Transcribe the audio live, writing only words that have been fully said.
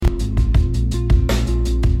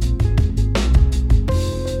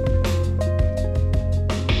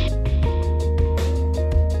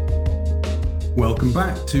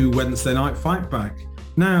Welcome back to Wednesday Night Fightback.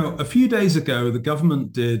 Now, a few days ago, the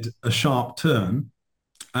government did a sharp turn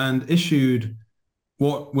and issued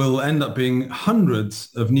what will end up being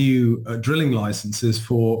hundreds of new drilling licenses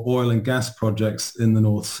for oil and gas projects in the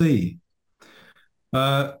North Sea.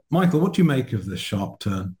 Michael, what do you make of this sharp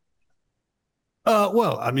turn? I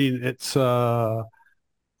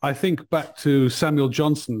think back to Samuel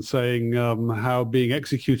Johnson saying how being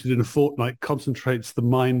executed in a fortnight concentrates the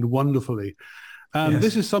mind wonderfully. And Yes.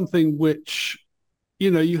 this is something which,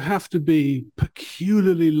 you have to be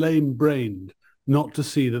peculiarly lame-brained not to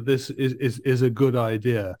see that this is a good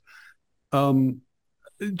idea. I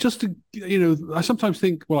sometimes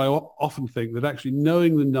think, I often think that actually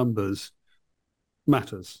knowing the numbers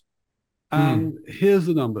matters. And here's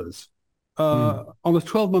the numbers. On a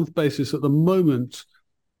 12-month basis at the moment,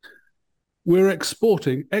 we're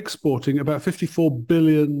exporting about 54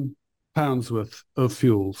 billion pounds worth of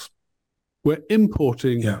fuels. We're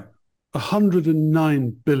importing 109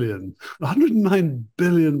 billion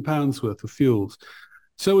pounds worth of fuels.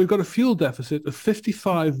 So we've got a fuel deficit of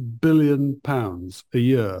 55 billion pounds a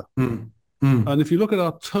year. And if you look at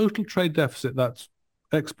our total trade deficit, that's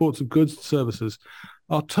exports of goods and services,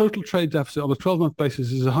 our total trade deficit on a 12-month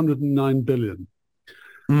basis is 109 billion.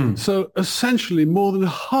 So essentially more than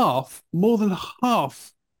half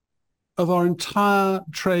of our entire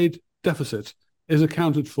trade deficit is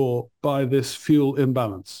accounted for by this fuel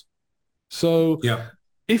imbalance. So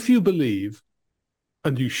if you believe,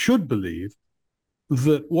 and you should believe,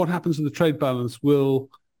 that what happens in the trade balance will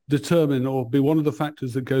determine or be one of the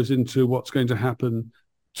factors that goes into what's going to happen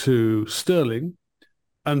to sterling,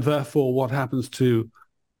 and therefore what happens to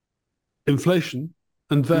inflation,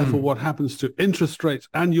 and therefore what happens to interest rates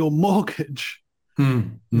and your mortgage,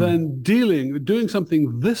 then doing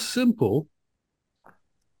something this simple,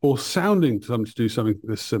 or sounding to them to do something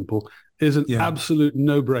this simple, is an absolute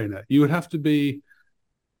no-brainer. You would have to be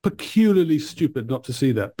peculiarly stupid not to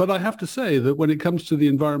see that. But I have to say that when it comes to the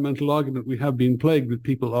environmental argument, we have been plagued with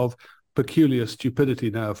people of peculiar stupidity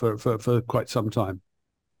now for quite some time.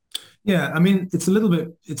 Yeah, I mean, it's a little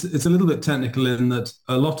bit technical in that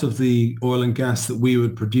a lot of the oil and gas that we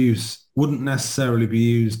would produce wouldn't necessarily be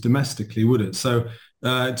used domestically, would it? So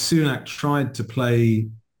Sunak tried to play,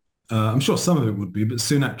 I'm sure some of it would be, but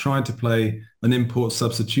Sunak tried to play an import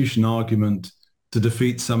substitution argument to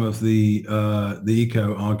defeat some of the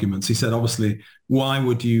eco arguments. He said, obviously, why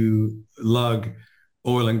would you lug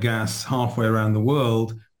oil and gas halfway around the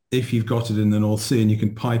world if you've got it in the North Sea and you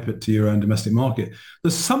can pipe it to your own domestic market?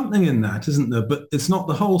 There's something in that, isn't there? But it's not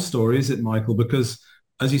the whole story, is it, Michael? Because,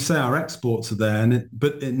 as you say, our exports are there,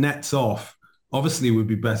 but it nets off. Obviously, it would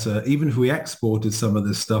be better, even if we exported some of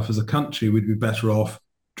this stuff as a country, we'd be better off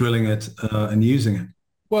drilling it and using it.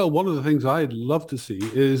 Well, one of the things I'd love to see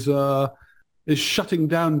is shutting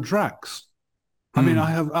down Drax. I mean,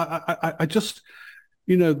 I just,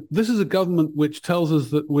 this is a government which tells us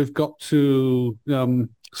that we've got to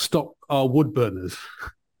stop our wood burners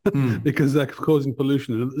because they're causing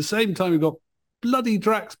pollution. And at the same time, we've got bloody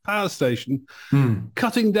Drax power station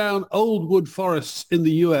cutting down old wood forests in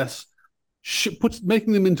the US,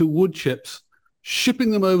 making them into wood chips, shipping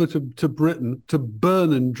them over to Britain to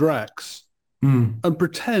burn in Drax and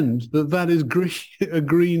pretend that is a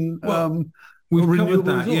green we've covered renewable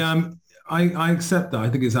that. resource. Yeah, I accept that. I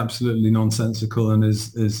think it's absolutely nonsensical and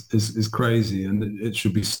is crazy, and it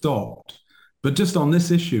should be stopped. But just on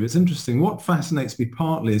this issue, it's interesting. What fascinates me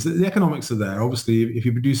partly is that the economics are there. Obviously, if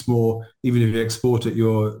you produce more, even if you export it,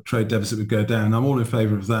 your trade deficit would go down. I'm all in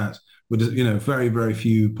favour of that. But very, very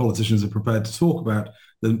few politicians are prepared to talk about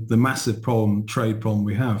the massive trade problem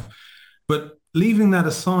we have. But leaving that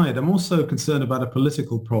aside, I'm also concerned about a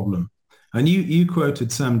political problem. And you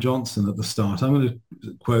quoted Sam Johnson at the start. I'm going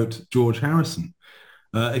to quote George Harrison.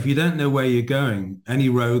 If you don't know where you're going, any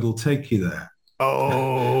road will take you there.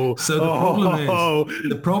 Oh, so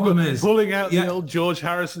the problem is pulling out the old George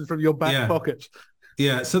Harrison from your back pocket.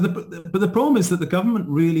 Yeah. So but the problem is that the government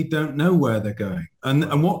really don't know where they're going.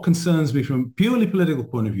 And what concerns me from a purely political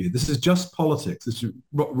point of view, this is just politics. This is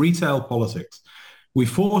retail politics. We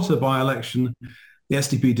fought a by-election. The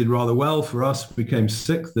SDP did rather well for us. We came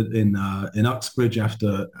sixth in Uxbridge out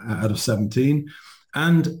of 17.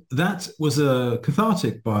 And that was a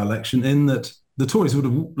cathartic by-election in that the Tories would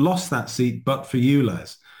have lost that seat but for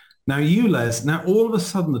ULEZ. Now all of a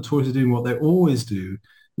sudden the Tories are doing what they always do,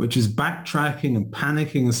 which is backtracking and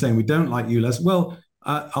panicking and saying we don't like ULEZ. Well,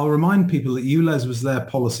 I'll remind people that ULEZ was their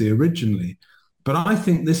policy originally. But I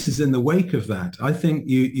think this is in the wake of that. I think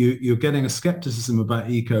you're getting a skepticism about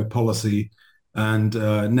eco policy and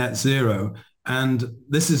net zero And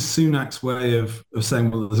this is Sunak's way of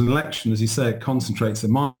saying, well, there's an election, as you say, it concentrates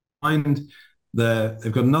their mind.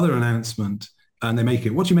 They've got another announcement and they make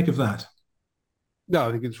it. What do you make of that? No,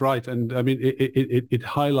 I think it's right. And I mean, it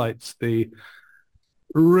highlights the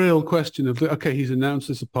real question of, okay, he's announced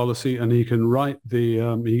this a policy and he can write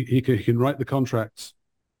he can write the contracts.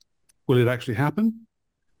 Will it actually happen?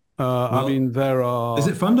 I mean, there are... Is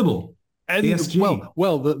it fundable? ESG.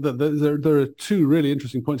 Well, there are two really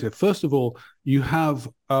interesting points here. First of all, you have,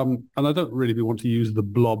 and I don't really want to use the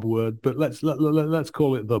blob word, but let's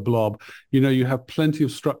call it the blob. You have plenty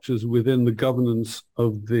of structures within the governance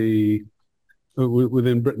of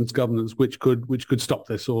within Britain's governance which could stop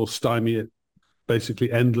this or stymie it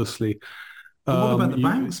basically endlessly. But what about the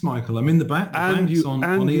banks, Michael? I mean, the banks on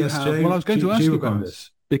ESG. Well, I was going to ask you about this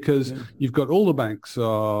because you've got all the banks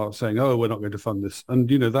are saying, "Oh, we're not going to fund this," and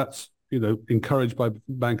that's encouraged by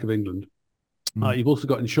Bank of England. You've also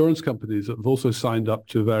got insurance companies that have also signed up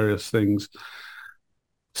to various things,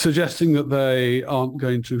 suggesting that they aren't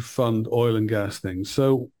going to fund oil and gas things.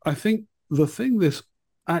 So I think the thing this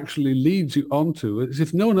actually leads you onto is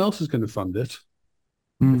if no one else is going to fund it,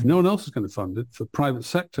 if no one else is going to fund it, if the private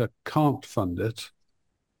sector can't fund it,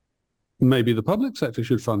 maybe the public sector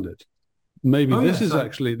should fund it. Maybe this is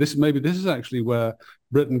actually where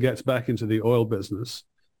Britain gets back into the oil business.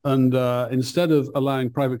 And instead of allowing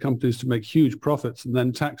private companies to make huge profits and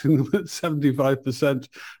then taxing them at 75%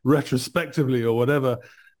 retrospectively or whatever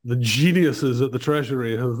the geniuses at the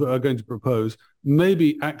Treasury are going to propose,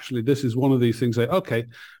 maybe actually this is one of these things. Say, okay,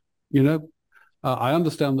 I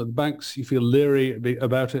understand that the banks, you feel leery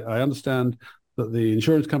about it. I understand that the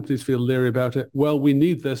insurance companies feel leery about it. Well, we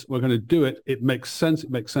need this. We're going to do it. It makes sense. It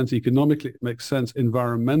makes sense economically. It makes sense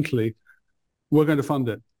environmentally. We're going to fund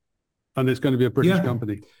it. And it's going to be a British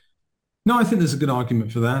company. No, I think there's a good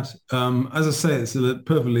argument for that. As I say, it's a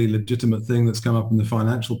perfectly legitimate thing that's come up in the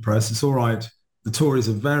financial press. It's all right. The Tories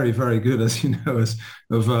are very, very good, as you know,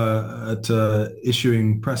 at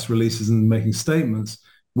issuing press releases and making statements.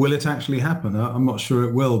 Will it actually happen? I'm not sure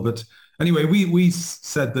it will. But anyway, we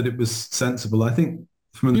said that it was sensible. I think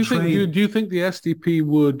from the trade... Do you think the SDP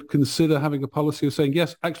would consider having a policy of saying,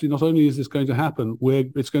 yes, actually, not only is this going to happen,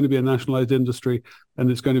 it's going to be a nationalised industry and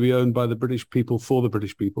it's going to be owned by the British people for the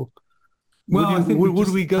British people? Well, I think would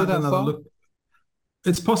we go that far? Look.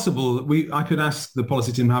 It's possible. I could ask the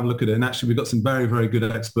policy team to have a look at it. And actually, we've got some very, very good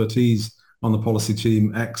expertise on the policy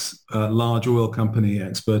team, large oil company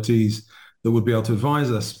expertise that would be able to advise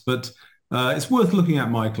us. But it's worth looking at,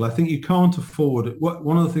 Michael. I think you can't afford...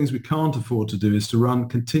 One of the things we can't afford to do is to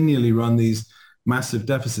continually run these massive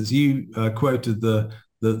deficits. You quoted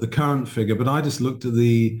the current figure, but I just looked at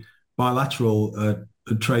the bilateral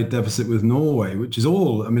trade deficit with Norway, which is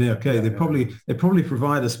all... I mean, okay, they probably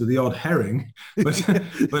provide us with the odd herring,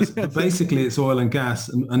 but basically it's oil and gas.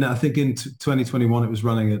 And I think in 2021 it was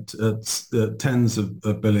running at tens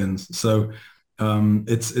of billions. So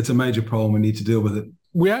it's a major problem. We need to deal with it.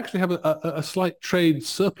 We actually have a slight trade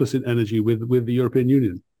surplus in energy with the European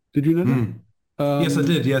Union. Did you know that? Yes, I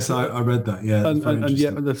did. Yes, I read that. Yeah, and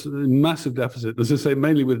yet there's a massive deficit, as I say,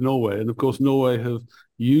 mainly with Norway. And of course, Norway have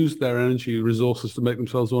used their energy resources to make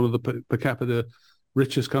themselves one of the per capita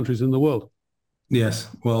richest countries in the world. Yes.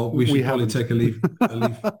 Well, we should probably take a leaf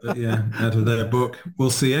out of their book. We'll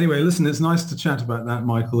see. Anyway, listen, it's nice to chat about that,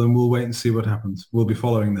 Michael, and we'll wait and see what happens. We'll be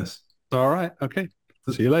following this. All right. Okay.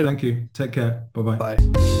 See you later. Thank you. Take care. Bye-bye.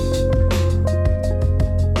 Bye.